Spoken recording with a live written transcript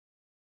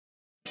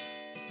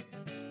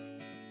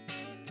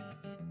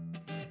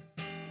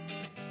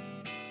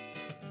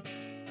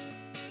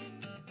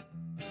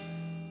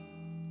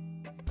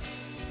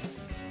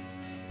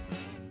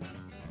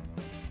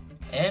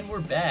And we're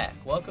back.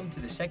 Welcome to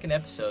the second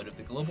episode of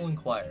The Global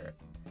Inquirer,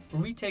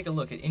 where we take a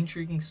look at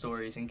intriguing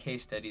stories and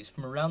case studies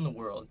from around the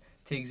world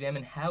to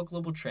examine how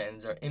global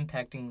trends are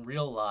impacting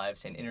real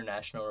lives and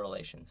international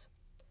relations.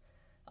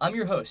 I'm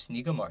your host,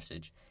 Nico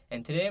Marsage,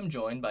 and today I'm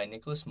joined by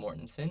Nicholas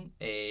Mortensen,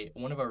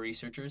 one of our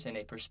researchers and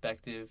a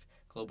prospective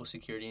global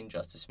security and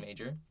justice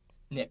major.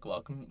 Nick,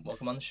 welcome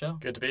on the show.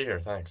 Good to be here,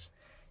 thanks.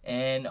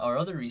 And our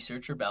other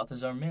researcher,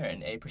 Balthazar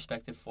Marin, a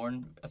prospective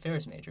foreign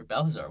affairs major.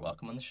 Balthazar,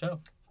 welcome on the show.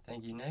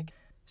 Thank you, Nick.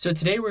 So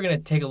today we're going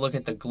to take a look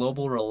at the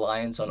global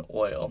reliance on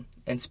oil,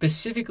 and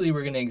specifically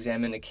we're going to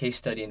examine a case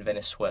study in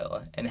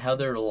Venezuela and how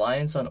their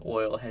reliance on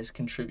oil has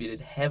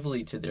contributed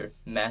heavily to their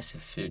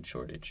massive food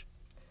shortage.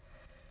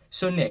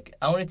 So Nick,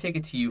 I want to take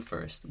it to you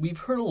first. We've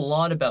heard a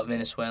lot about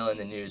Venezuela in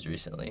the news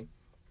recently.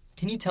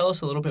 Can you tell us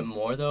a little bit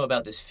more, though,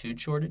 about this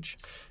food shortage?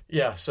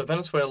 Yeah, so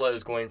Venezuela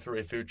is going through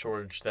a food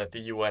shortage that the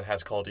UN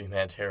has called a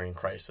humanitarian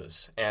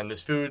crisis. And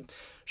this food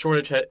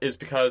shortage is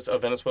because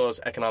of Venezuela's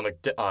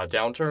economic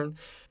downturn.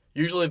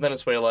 Usually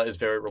Venezuela is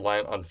very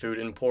reliant on food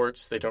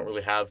imports. They don't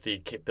really have the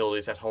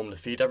capabilities at home to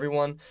feed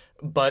everyone.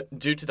 But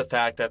due to the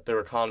fact that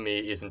their economy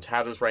is in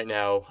tatters right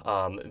now,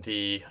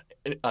 the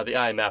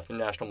IMF, the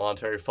National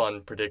Monetary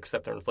Fund, predicts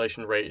that their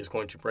inflation rate is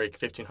going to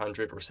break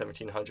 1,500 or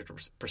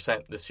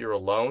 1,700% this year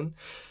alone.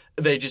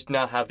 They just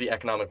not have the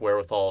economic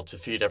wherewithal to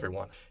feed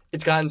everyone.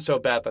 It's gotten so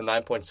bad that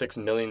 9.6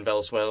 million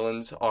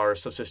Venezuelans are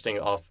subsisting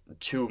off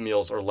 2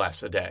 meals or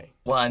less a day.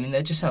 Well, I mean,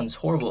 that just sounds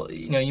horrible.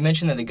 You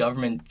mentioned that the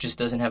government just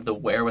doesn't have the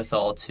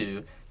wherewithal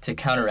to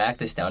counteract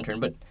this downturn,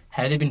 but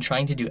have they been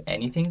trying to do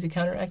anything to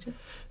counteract it?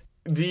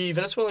 The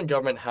Venezuelan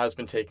government has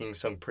been taking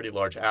some pretty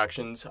large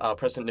actions.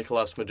 President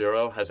Nicolas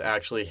Maduro has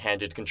actually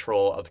handed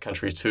control of the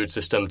country's food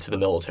system to the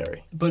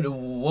military. But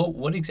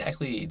what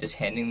exactly does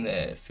handing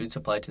the food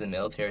supply to the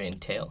military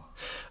entail?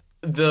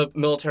 The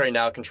military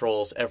now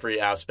controls every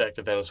aspect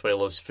of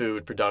Venezuela's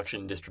food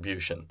production and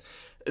distribution.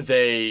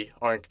 They're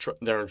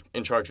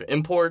in charge of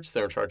imports,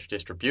 they're in charge of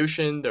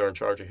distribution, they're in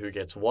charge of who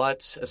gets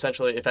what.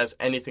 Essentially, if it has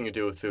anything to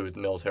do with food, the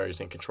military is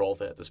in control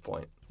of it at this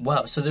point.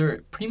 Wow, so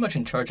they're pretty much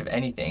in charge of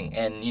anything.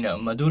 And,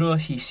 Maduro,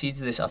 he cedes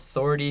this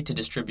authority to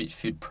distribute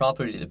food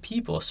properly to the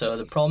people, so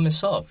the problem is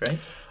solved, right?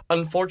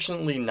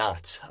 Unfortunately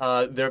not.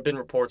 There have been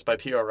reports by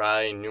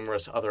PRI and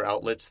numerous other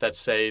outlets that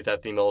say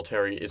that the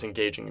military is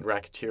engaging in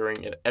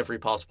racketeering at every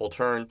possible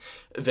turn.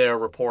 There are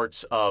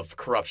reports of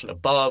corruption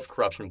above,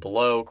 corruption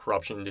below,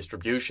 corruption in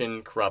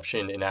distribution,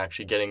 corruption in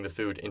actually getting the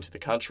food into the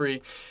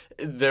country.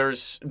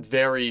 There's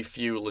very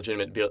few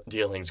legitimate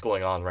dealings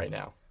going on right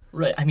now.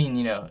 Right. I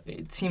mean,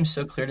 it seems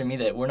so clear to me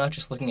that we're not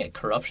just looking at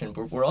corruption,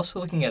 but we're also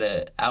looking at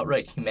an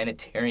outright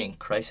humanitarian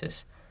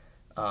crisis.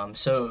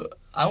 So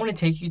I want to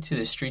take you to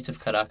the streets of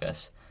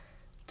Caracas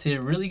to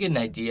really get an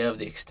idea of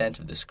the extent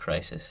of this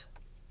crisis.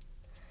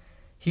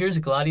 Here's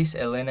Gladys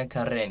Elena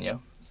Carreño,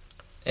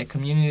 a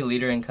community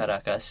leader in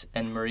Caracas,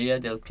 and Maria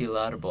del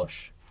Pilar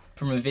Bosch,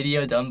 from a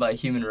video done by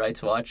Human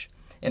Rights Watch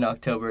in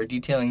October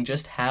detailing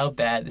just how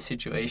bad the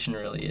situation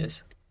really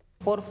is.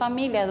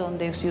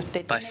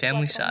 By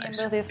family size,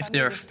 if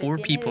there are 4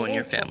 people in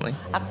your family,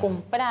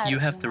 you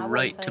have the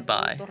right to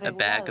buy a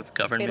bag of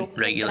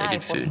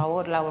government-regulated food.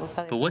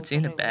 But what's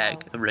in a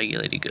bag of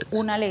regulated goods?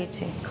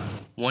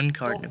 1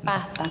 carton of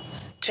milk,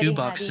 2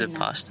 boxes of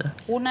pasta,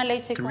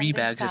 3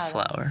 bags of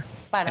flour,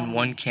 and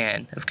 1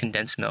 can of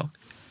condensed milk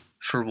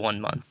for 1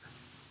 month.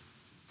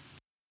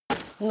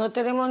 We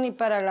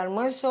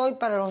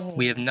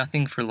have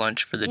nothing for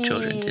lunch for the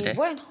children today.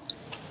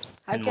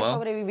 And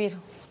well,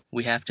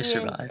 we have to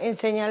survive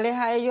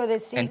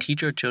and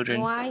teach our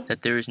children that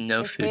there is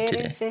no food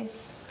today,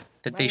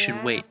 that they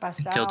should wait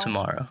until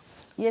tomorrow,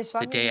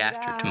 the day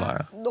after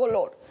tomorrow.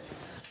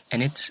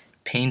 And it's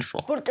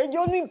painful because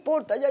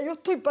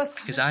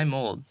I'm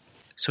old,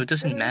 so it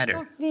doesn't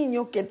matter.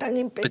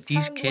 But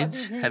these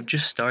kids have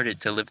just started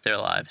to live their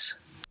lives.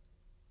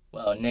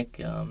 Well,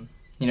 Nick,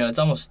 it's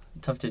almost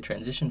tough to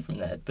transition from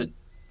that, but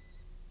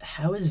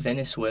how is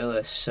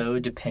Venezuela so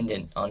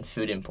dependent on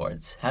food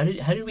imports? How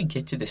did we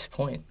get to this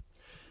point?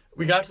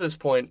 We got to this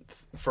point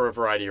for a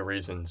variety of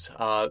reasons.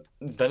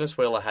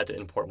 Venezuela had to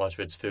import much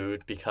of its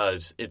food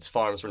because its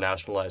farms were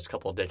nationalized a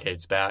couple of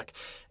decades back,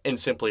 and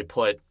simply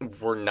put,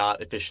 were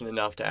not efficient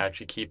enough to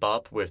actually keep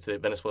up with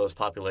Venezuela's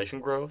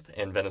population growth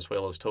and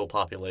Venezuela's total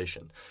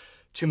population.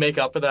 To make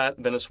up for that,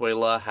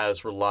 Venezuela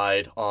has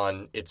relied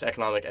on its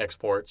economic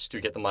exports to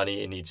get the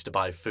money it needs to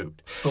buy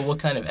food. But what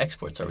kind of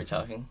exports are we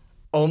talking?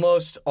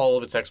 Almost all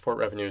of its export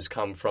revenues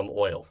come from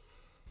oil.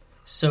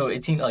 So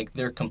it seems like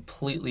they're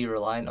completely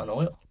reliant on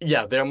oil?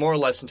 Yeah, they're more or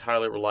less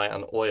entirely reliant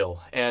on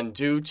oil. And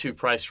due to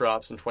price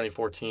drops in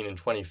 2014 and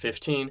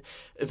 2015,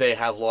 they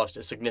have lost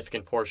a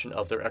significant portion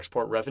of their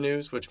export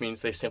revenues, which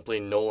means they simply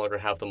no longer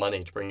have the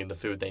money to bring in the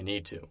food they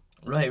need to.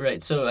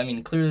 Right. So,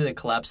 clearly the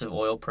collapse of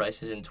oil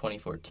prices in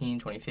 2014,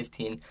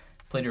 2015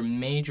 played a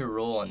major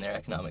role in their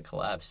economic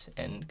collapse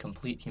and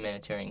complete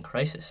humanitarian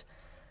crisis.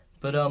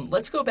 But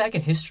let's go back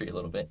in history a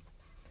little bit.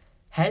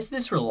 Has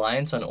this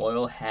reliance on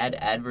oil had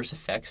adverse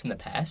effects in the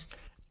past?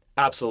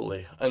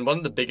 Absolutely. And one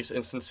of the biggest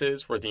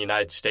instances where the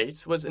United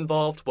States was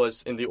involved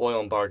was in the oil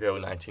embargo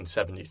in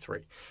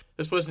 1973.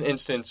 This was an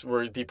instance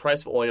where the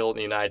price of oil in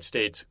the United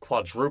States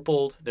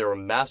quadrupled, there were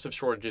massive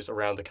shortages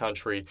around the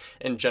country,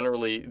 and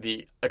generally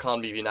the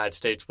economy of the United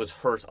States was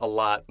hurt a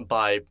lot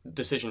by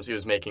decisions it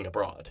was making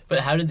abroad. But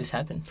how did this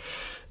happen?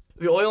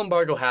 The oil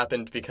embargo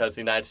happened because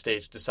the United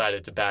States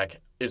decided to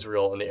back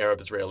Israel in the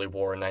Arab-Israeli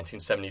War in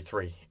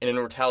 1973. And in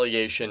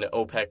retaliation,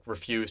 OPEC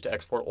refused to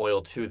export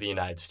oil to the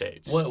United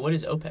States. What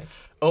is OPEC?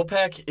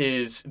 OPEC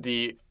is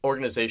the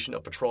Organization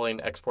of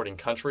Petroleum Exporting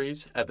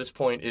Countries. At this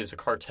point, it is a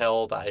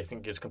cartel that I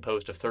think is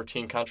composed of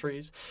 13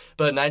 countries.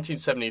 But in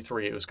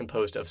 1973, it was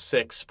composed of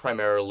 6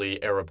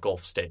 primarily Arab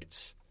Gulf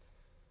states.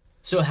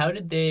 So how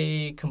did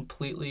they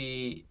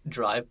completely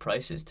drive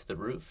prices to the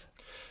roof?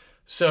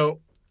 So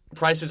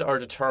prices are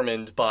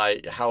determined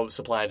by how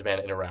supply and demand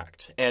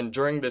interact. And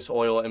during this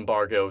oil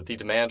embargo, the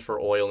demand for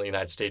oil in the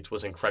United States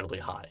was incredibly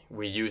high.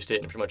 We used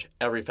it in pretty much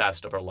every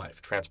facet of our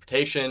life.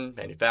 Transportation,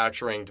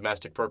 manufacturing,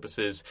 domestic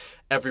purposes,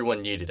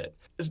 everyone needed it.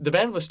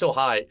 Demand was still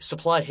high.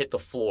 Supply hit the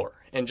floor.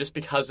 And just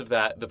because of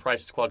that, the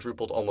prices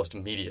quadrupled almost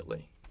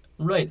immediately.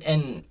 Right.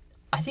 And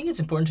I think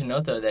it's important to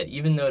note, though, that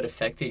even though it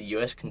affected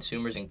U.S.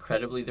 consumers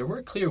incredibly, there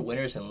were clear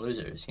winners and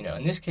losers.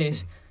 In this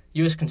case,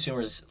 U.S.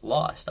 consumers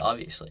lost,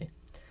 obviously.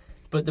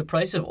 But the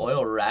price of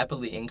oil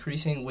rapidly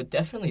increasing would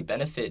definitely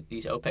benefit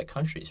these OPEC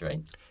countries,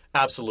 right?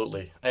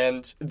 Absolutely.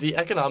 And the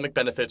economic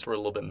benefits were a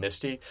little bit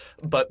misty,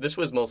 but this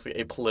was mostly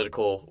a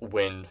political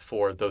win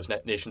for those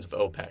nations of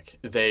OPEC.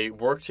 They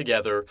worked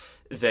together.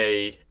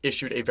 They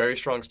issued a very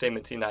strong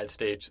statement to the United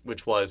States,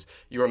 which was,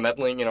 you are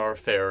meddling in our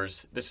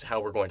affairs. This is how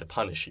we're going to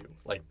punish you.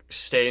 Like,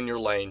 stay in your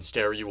lane,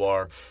 stay where you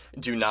are.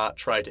 Do not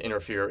try to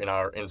interfere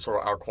in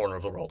sort of our corner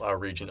of the world, our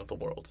region of the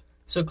world.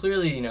 So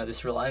clearly,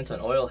 this reliance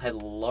on oil had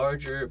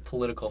larger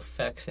political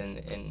effects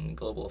in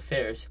global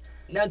affairs.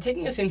 Now,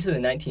 taking us into the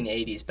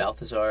 1980s,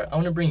 Balthazar, I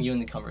want to bring you in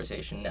the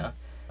conversation now.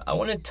 I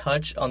want to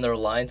touch on the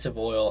reliance of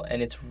oil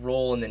and its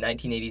role in the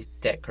 1980s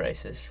debt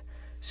crisis.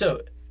 So,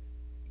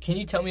 can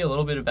you tell me a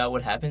little bit about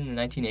what happened in the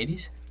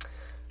 1980s?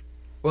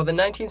 Well, the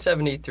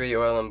 1973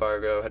 oil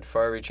embargo had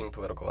far-reaching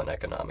political and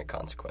economic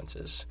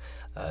consequences.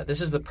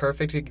 This is the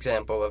perfect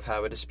example of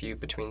how a dispute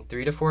between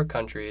 3 to 4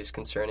 countries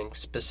concerning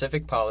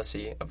specific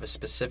policy of a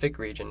specific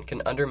region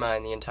can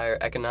undermine the entire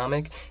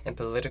economic and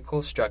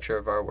political structure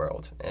of our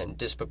world and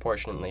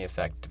disproportionately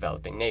affect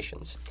developing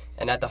nations.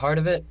 And at the heart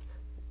of it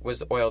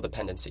was oil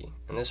dependency,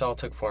 and this all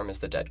took form as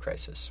the debt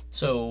crisis.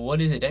 So what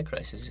is a debt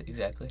crisis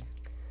exactly?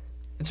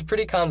 It's a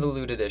pretty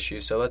convoluted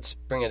issue, so let's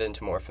bring it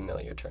into more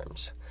familiar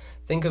terms.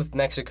 Think of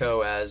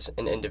Mexico as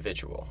an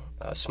individual,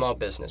 a small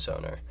business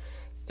owner.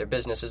 Their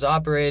business is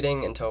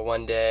operating until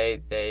one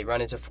day they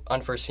run into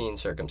unforeseen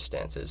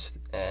circumstances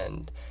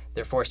and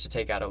they're forced to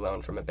take out a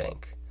loan from a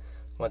bank.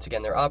 Once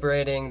again, they're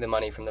operating, the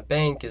money from the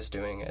bank is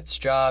doing its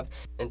job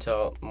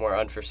until more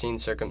unforeseen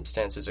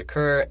circumstances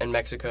occur and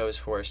Mexico is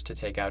forced to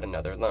take out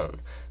another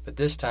loan. But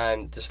this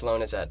time, this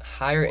loan is at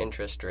higher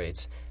interest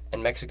rates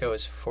and Mexico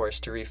is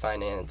forced to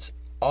refinance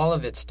all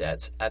of its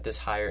debts at this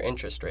higher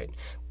interest rate,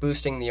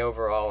 boosting the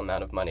overall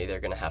amount of money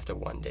they're going to have to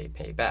one day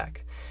pay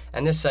back.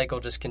 And this cycle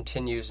just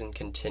continues and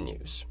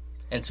continues.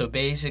 And so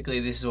basically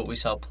this is what we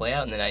saw play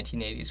out in the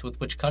 1980s with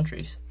which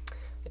countries?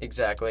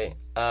 Exactly.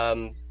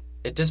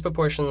 It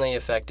disproportionately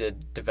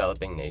affected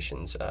developing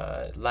nations.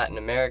 Latin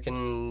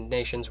American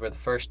nations were the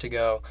first to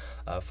go,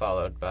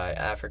 followed by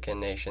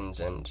African nations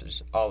and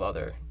just all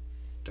other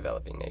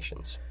developing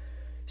nations.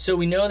 So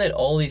we know that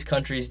all these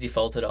countries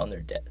defaulted on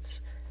their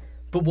debts.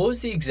 But what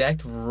was the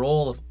exact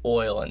role of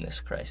oil in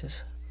this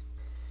crisis?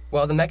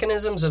 Well, the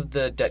mechanisms of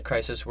the debt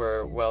crisis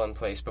were well in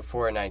place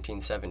before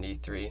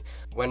 1973.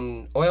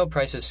 When oil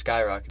prices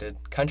skyrocketed,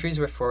 countries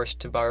were forced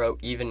to borrow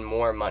even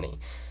more money.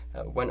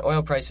 When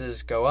oil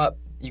prices go up,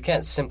 you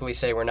can't simply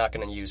say we're not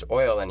going to use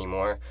oil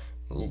anymore.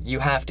 You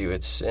have to.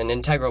 It's an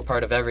integral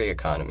part of every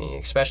economy,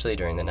 especially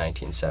during the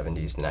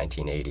 1970s, the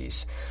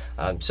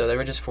 1980s. So they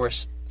were just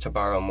forced to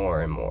borrow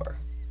more and more,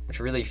 which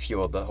really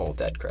fueled the whole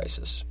debt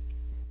crisis.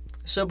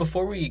 So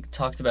before we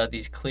talked about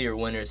these clear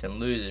winners and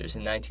losers,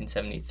 in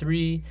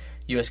 1973,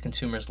 U.S.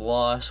 consumers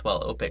lost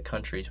while OPEC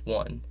countries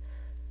won.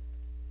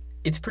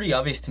 It's pretty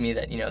obvious to me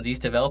that, these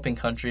developing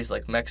countries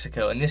like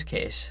Mexico, in this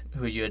case,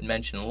 who you had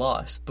mentioned,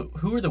 lost. But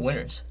who were the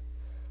winners?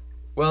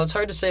 Well, it's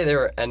hard to say there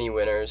were any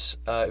winners.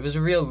 It was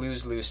a real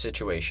lose-lose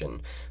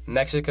situation.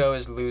 Mexico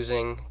is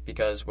losing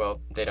because,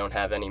 they don't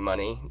have any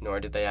money,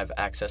 nor do they have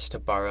access to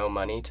borrow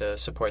money to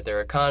support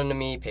their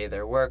economy, pay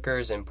their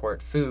workers,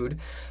 import food.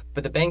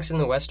 But the banks in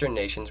the Western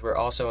nations were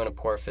also in a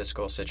poor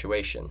fiscal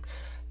situation.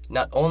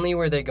 Not only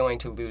were they going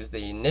to lose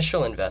the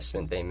initial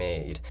investment they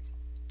made,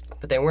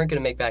 but they weren't going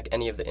to make back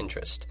any of the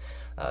interest.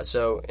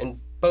 So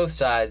in both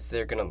sides,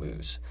 they're going to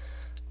lose.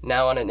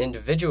 Now, on an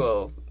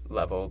individual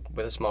level,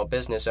 with a small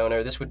business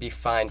owner, this would be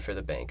fine for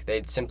the bank.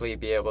 They'd simply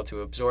be able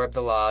to absorb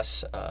the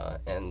loss,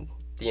 and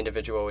the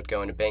individual would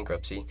go into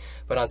bankruptcy.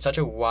 But on such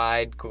a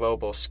wide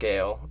global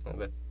scale,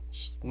 with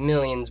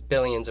millions,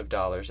 billions of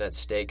dollars at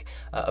stake,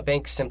 a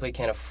bank simply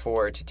can't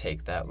afford to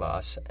take that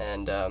loss.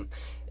 And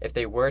If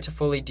they were to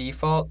fully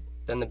default,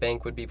 then the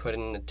bank would be put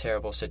in a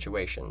terrible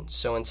situation.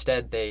 So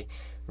instead, they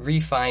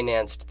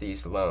refinanced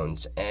these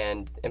loans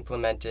and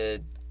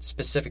implemented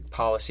specific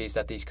policies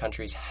that these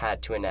countries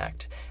had to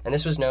enact. And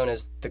this was known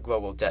as the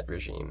global debt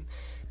regime.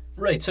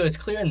 Right, so it's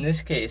clear in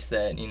this case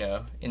that,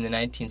 in the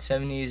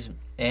 1970s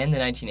and the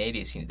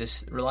 1980s,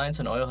 this reliance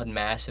on oil had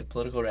massive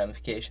political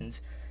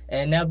ramifications.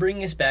 And now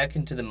bringing us back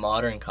into the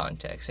modern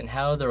context and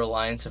how the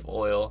reliance of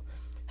oil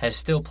is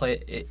still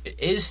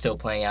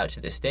playing out to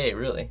this day,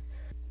 really.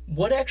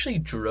 What actually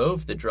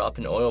drove the drop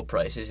in oil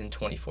prices in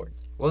 2014?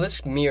 Well,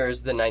 this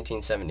mirrors the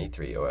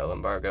 1973 oil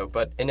embargo,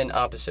 but in an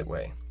opposite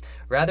way.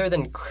 Rather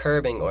than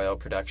curbing oil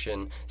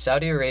production,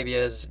 Saudi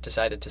Arabia has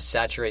decided to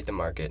saturate the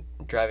market,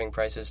 driving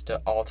prices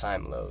to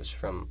all-time lows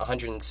from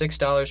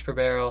 $106 per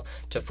barrel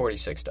to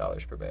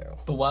 $46 per barrel.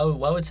 But why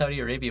would Saudi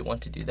Arabia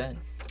want to do that?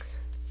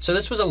 So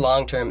this was a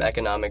long-term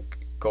economic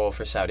goal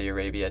for Saudi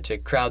Arabia to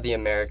crowd the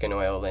American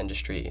oil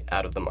industry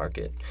out of the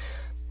market.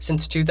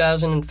 Since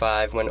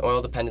 2005, when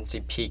oil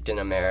dependency peaked in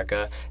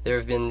America, there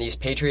have been these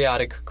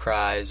patriotic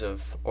cries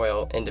of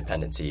oil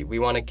independency. We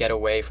want to get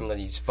away from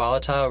these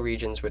volatile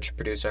regions which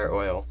produce our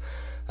oil.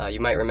 You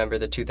might remember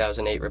the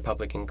 2008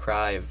 Republican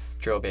cry of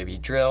drill baby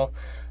drill,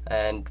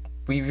 and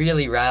we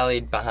really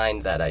rallied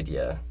behind that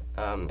idea.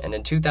 And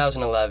in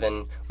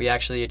 2011, we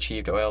actually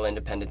achieved oil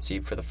independency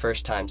for the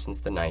first time since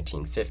the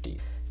 1950s.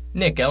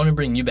 Nick, I want to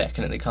bring you back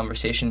into the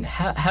conversation.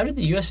 How did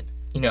the U.S.,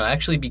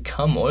 actually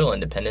become oil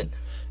independent?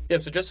 Yeah,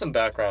 so just some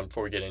background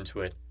before we get into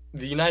it.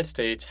 The United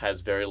States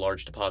has very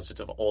large deposits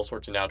of all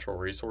sorts of natural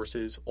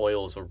resources.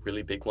 Oil is a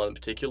really big one in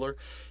particular.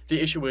 The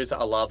issue is that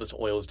a lot of this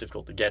oil is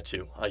difficult to get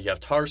to. You have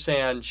tar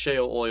sand,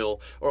 shale oil,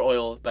 or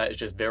oil that is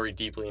just very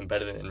deeply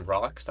embedded in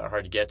rocks that are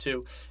hard to get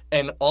to.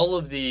 And all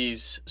of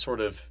these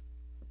sort of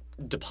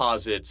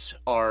deposits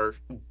are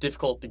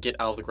difficult to get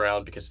out of the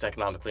ground because it's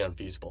economically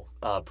unfeasible.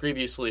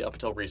 Previously, up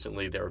until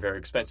recently, they were very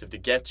expensive to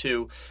get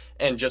to,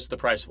 and just the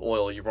price of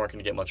oil, you weren't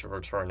going to get much of a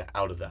return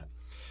out of that.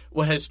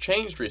 What has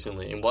changed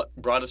recently and what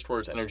brought us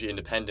towards energy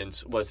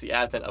independence was the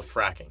advent of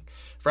fracking.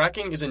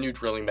 Fracking is a new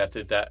drilling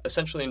method that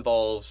essentially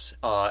involves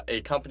a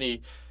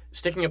company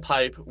sticking a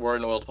pipe where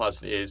an oil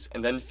deposit is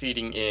and then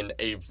feeding in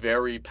a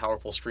very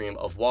powerful stream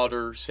of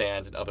water,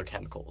 sand, and other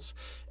chemicals.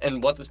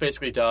 And what this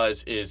basically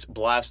does is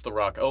blast the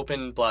rock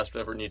open, blast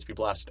whatever needs to be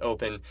blasted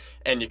open,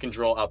 and you can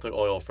drill out the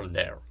oil from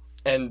there.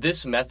 And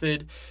this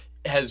method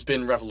has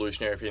been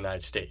revolutionary for the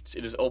United States.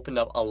 It has opened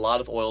up a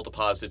lot of oil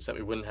deposits that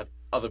we wouldn't have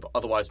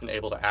otherwise been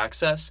able to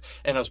access,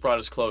 and has brought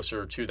us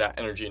closer to that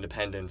energy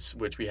independence,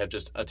 which we have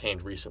just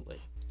attained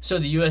recently. So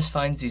the U.S.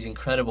 finds these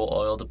incredible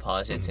oil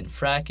deposits in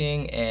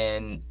fracking,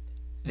 and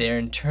there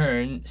in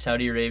turn,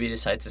 Saudi Arabia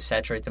decides to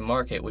saturate the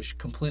market, which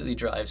completely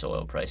drives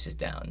oil prices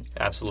down.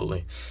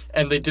 Absolutely.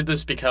 And they did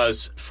this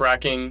because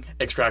fracking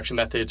extraction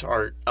methods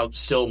are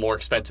still more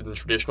expensive than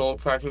traditional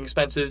fracking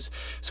expenses.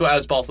 So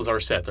as Balthazar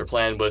said, their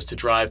plan was to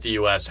drive the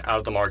U.S. out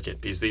of the market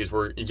because these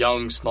were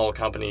young, small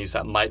companies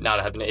that might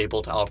not have been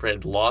able to operate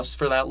at a loss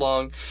for that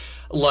long.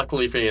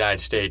 Luckily for the United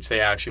States,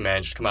 they actually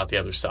managed to come out the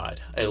other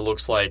side. It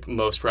looks like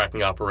most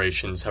fracking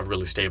operations have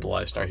really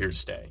stabilized and are here to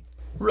stay.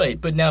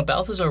 Right, but now,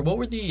 Balthazar, what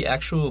were the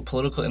actual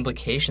political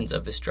implications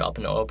of this drop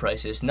in oil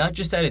prices, not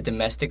just at a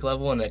domestic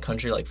level in a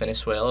country like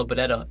Venezuela, but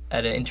at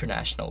an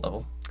international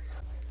level?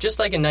 Just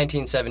like in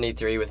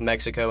 1973 with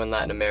Mexico and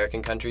Latin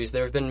American countries,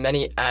 there have been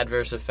many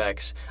adverse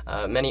effects,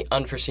 many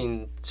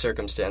unforeseen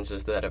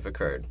circumstances that have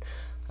occurred,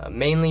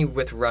 mainly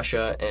with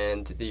Russia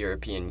and the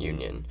European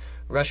Union.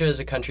 Russia is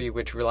a country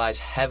which relies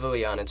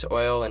heavily on its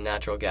oil and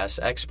natural gas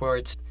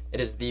exports. It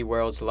is the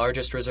world's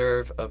largest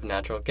reserve of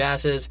natural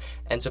gases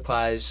and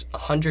supplies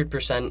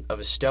 100% of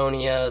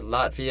Estonia,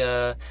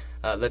 Latvia,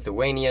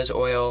 Lithuania's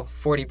oil,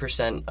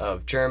 40%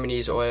 of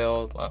Germany's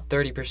oil,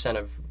 30%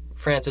 of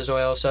France's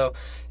oil. So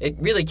it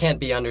really can't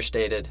be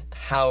understated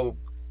how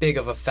big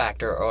of a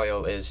factor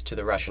oil is to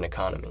the Russian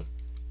economy.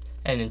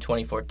 And in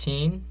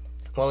 2014?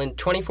 Well, in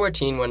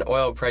 2014, when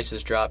oil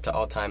prices dropped to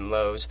all-time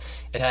lows,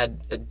 it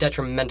had a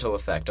detrimental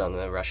effect on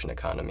the Russian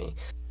economy.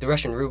 The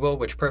Russian ruble,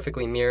 which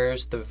perfectly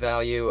mirrors the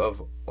value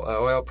of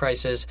oil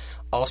prices,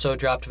 also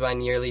dropped by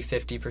nearly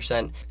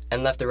 50%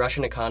 and left the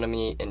Russian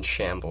economy in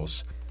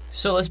shambles.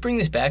 So let's bring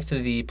this back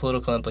to the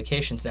political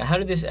implications. Now, how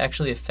did this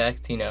actually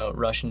affect,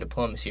 Russian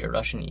diplomacy or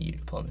Russian EU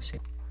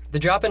diplomacy? The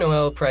drop in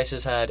oil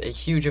prices had a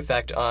huge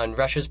effect on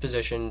Russia's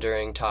position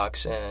during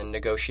talks and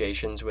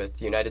negotiations with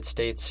the United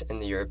States and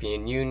the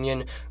European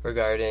Union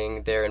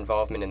regarding their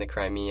involvement in the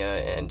Crimea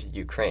and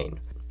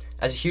Ukraine.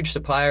 As a huge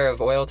supplier of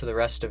oil to the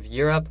rest of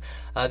Europe,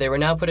 they were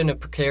now put in a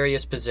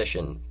precarious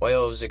position.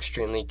 Oil was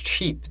extremely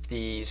cheap.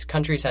 These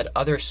countries had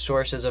other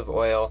sources of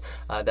oil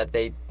that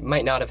they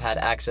might not have had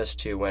access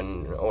to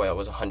when oil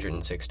was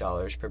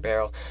 $106 per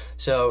barrel.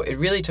 So it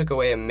really took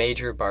away a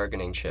major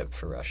bargaining chip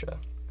for Russia.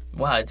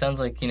 Wow, it sounds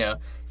like, in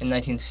the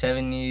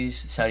 1970s,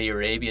 Saudi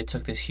Arabia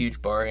took this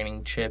huge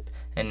bargaining chip,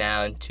 and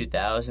now in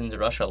 2000s,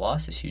 Russia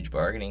lost this huge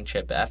bargaining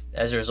chip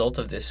as a result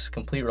of this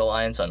complete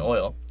reliance on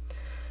oil.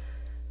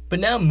 But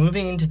now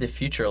moving into the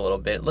future a little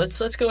bit,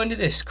 let's go into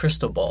this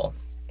crystal ball.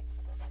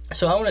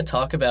 So I want to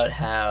talk about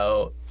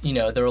how,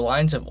 the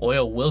reliance of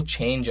oil will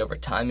change over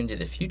time into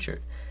the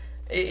future.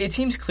 It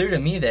seems clear to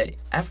me that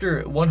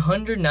after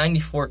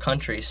 194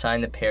 countries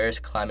signed the Paris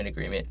Climate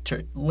Agreement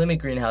to limit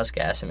greenhouse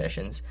gas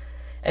emissions,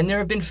 and there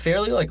have been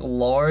fairly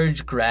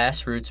large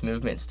grassroots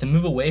movements to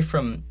move away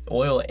from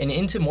oil and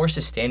into more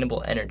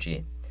sustainable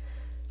energy.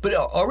 But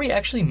are we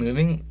actually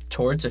moving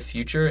towards a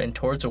future and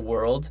towards a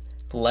world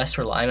less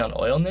reliant on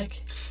oil,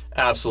 Nick?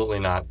 Absolutely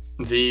not.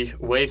 The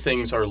way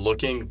things are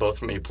looking, both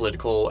from a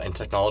political and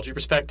technology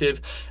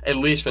perspective, at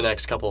least for the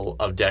next couple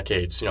of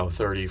decades,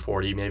 30,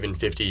 40, maybe even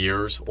 50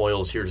 years,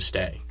 oil is here to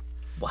stay.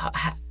 Wow.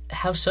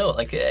 How so?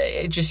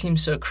 It just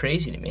seems so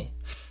crazy to me.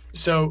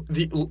 So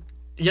you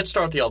have to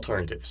start with the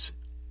alternatives.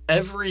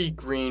 Every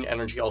green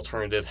energy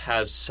alternative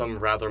has some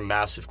rather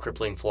massive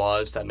crippling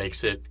flaws that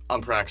makes it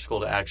unpractical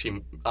to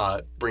actually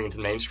bring into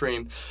the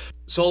mainstream.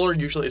 Solar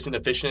usually isn't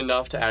efficient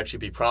enough to actually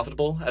be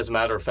profitable. As a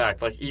matter of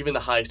fact, even the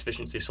highest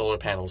efficiency solar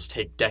panels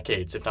take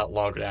decades, if not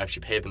longer, to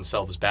actually pay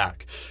themselves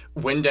back.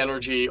 Wind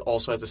energy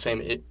also has the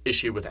same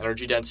issue with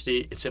energy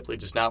density. It simply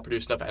does not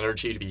produce enough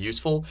energy to be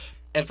useful.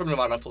 And from an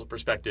environmental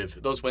perspective,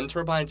 those wind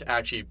turbines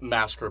actually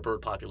massacre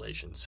bird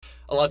populations.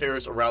 A lot of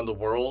areas around the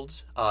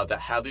world that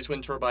have these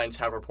wind turbines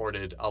have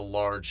reported a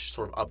large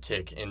sort of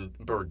uptick in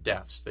bird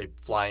deaths. They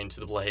fly into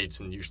the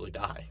blades and usually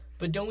die.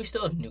 But don't we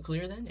still have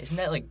nuclear then? Isn't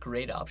that a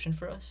great option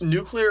for us?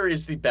 Nuclear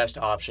is the best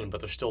option, but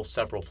there's still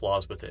several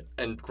flaws with it.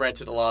 And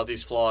granted, a lot of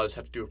these flaws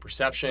have to do with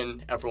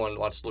perception. Everyone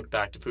wants to look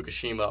back to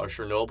Fukushima or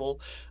Chernobyl.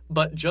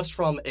 But just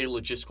from a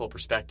logistical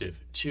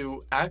perspective,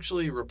 to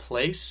actually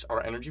replace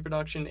our energy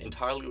production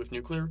entirely with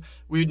nuclear,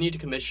 we would need to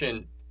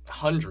commission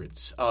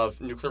hundreds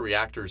of nuclear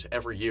reactors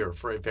every year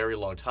for a very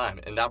long time.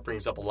 And that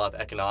brings up a lot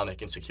of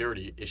economic and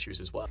security issues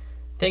as well.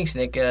 Thanks,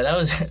 Nick.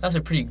 That was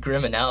a pretty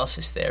grim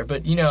analysis there.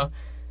 But,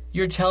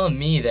 you're telling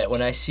me that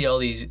when I see all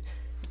these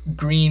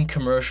green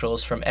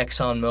commercials from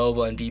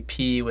ExxonMobil and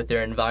BP with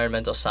their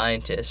environmental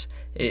scientists,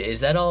 is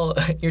that all?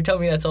 You're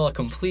telling me that's all a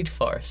complete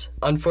farce?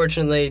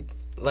 Unfortunately,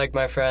 like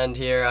my friend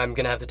here, I'm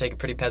going to have to take a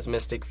pretty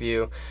pessimistic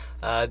view.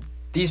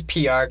 These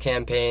PR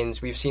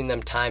campaigns, we've seen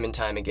them time and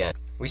time again.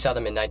 We saw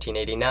them in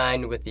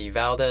 1989 with the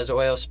Valdez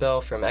oil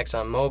spill from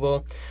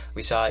ExxonMobil.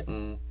 We saw it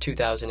in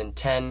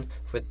 2010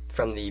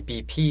 from the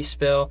BP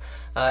spill.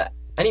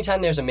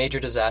 Anytime there's a major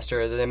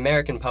disaster, the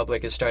American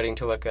public is starting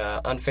to look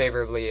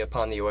unfavorably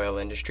upon the oil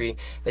industry.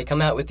 They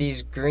come out with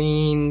these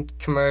green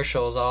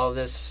commercials, all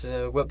this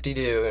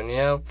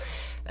whoop-de-doo,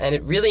 and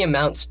it really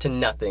amounts to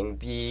nothing.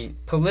 The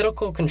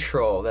political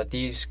control that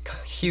these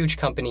huge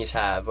companies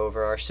have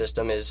over our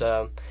system is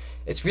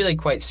it's really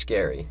quite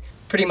scary.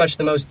 Pretty much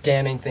the most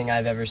damning thing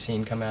I've ever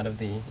seen come out of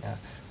the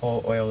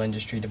whole oil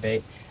industry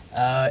debate.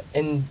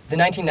 In the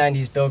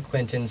 1990s, Bill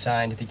Clinton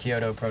signed the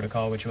Kyoto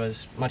Protocol, which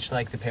was, much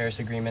like the Paris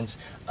Agreements,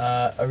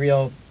 a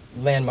real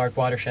landmark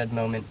watershed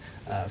moment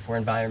for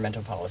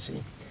environmental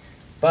policy.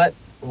 But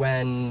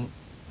when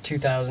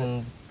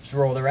 2000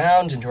 rolled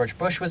around and George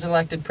Bush was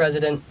elected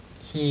president,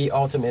 he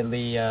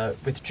ultimately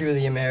withdrew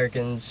the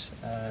Americans'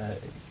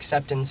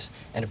 acceptance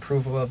and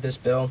approval of this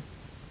bill.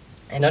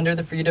 And under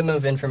the Freedom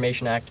of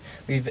Information Act,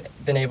 we've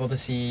been able to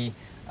see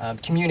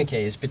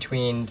communiques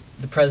between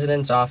the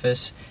president's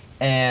office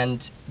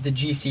and the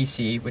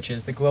GCC, which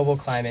is the Global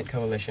Climate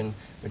Coalition,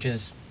 which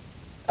is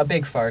a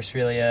big farce,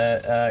 really,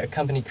 a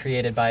company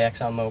created by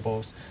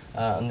ExxonMobil's,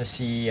 and the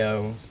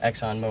CEO,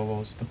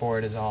 ExxonMobil's, the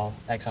board is all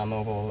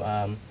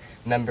ExxonMobil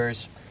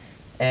members.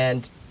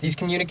 And these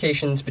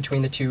communications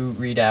between the two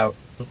read out,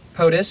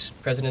 POTUS,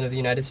 President of the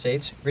United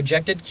States,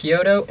 rejected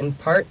Kyoto in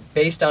part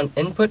based on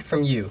input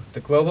from you, the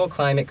Global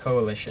Climate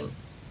Coalition.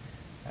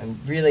 And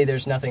really,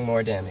 there's nothing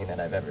more damning that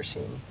I've ever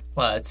seen.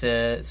 Well, it's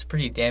a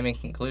pretty damning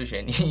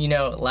conclusion.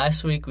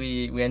 Last week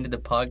we ended the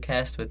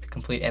podcast with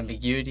complete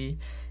ambiguity,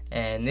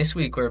 and this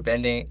week we're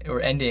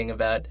ending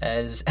about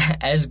as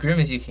grim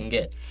as you can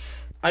get.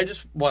 I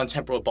just want to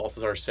temper what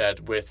Balthazar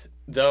said with,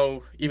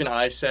 though even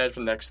I said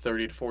for the next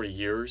 30 to 40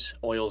 years,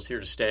 oil is here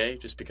to stay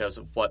just because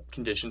of what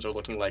conditions are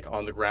looking like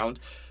on the ground.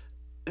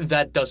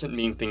 That doesn't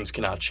mean things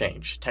cannot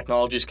change.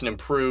 Technologies can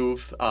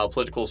improve,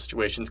 political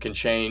situations can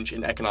change,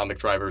 and economic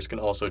drivers can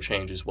also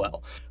change as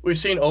well. We've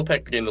seen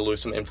OPEC begin to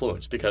lose some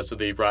influence because of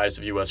the rise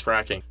of U.S.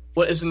 fracking.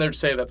 What isn't there to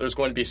say that there's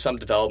going to be some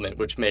development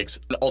which makes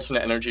an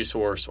alternate energy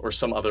source or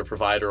some other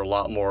provider a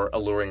lot more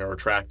alluring or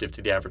attractive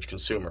to the average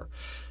consumer?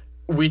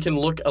 We can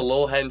look a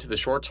little ahead into the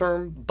short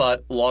term,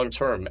 but long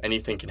term,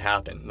 anything can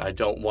happen. I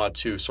don't want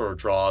to sort of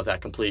draw that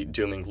complete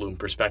doom and gloom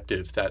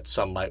perspective that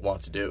some might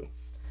want to do.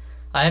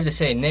 I have to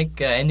say, Nick,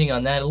 ending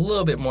on that a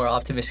little bit more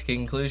optimistic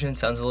conclusion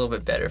sounds a little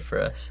bit better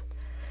for us.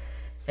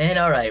 And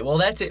all right, well,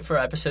 that's it for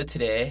our episode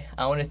today.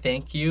 I want to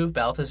thank you,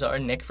 Balthazar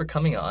and Nick, for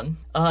coming on.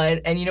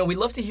 And we'd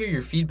love to hear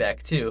your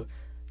feedback, too.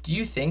 Do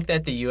you think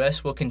that the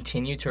U.S. will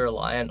continue to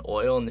rely on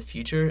oil in the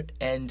future?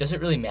 And does it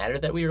really matter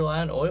that we rely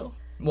on oil?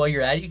 While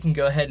you're at it, you can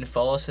go ahead and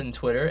follow us on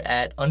Twitter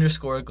at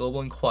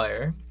 _Global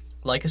Inquirer,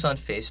 like us on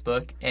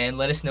Facebook, and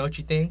let us know what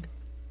you think.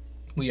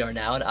 We are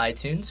now on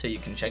iTunes, so you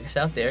can check us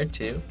out there,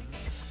 too.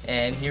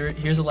 And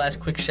here's a last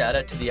quick shout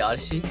out to the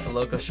Odyssey, a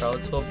local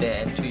Charlottesville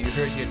band who you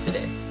heard here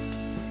today.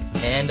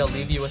 And I'll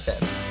leave you with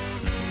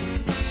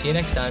them. See you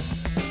next time.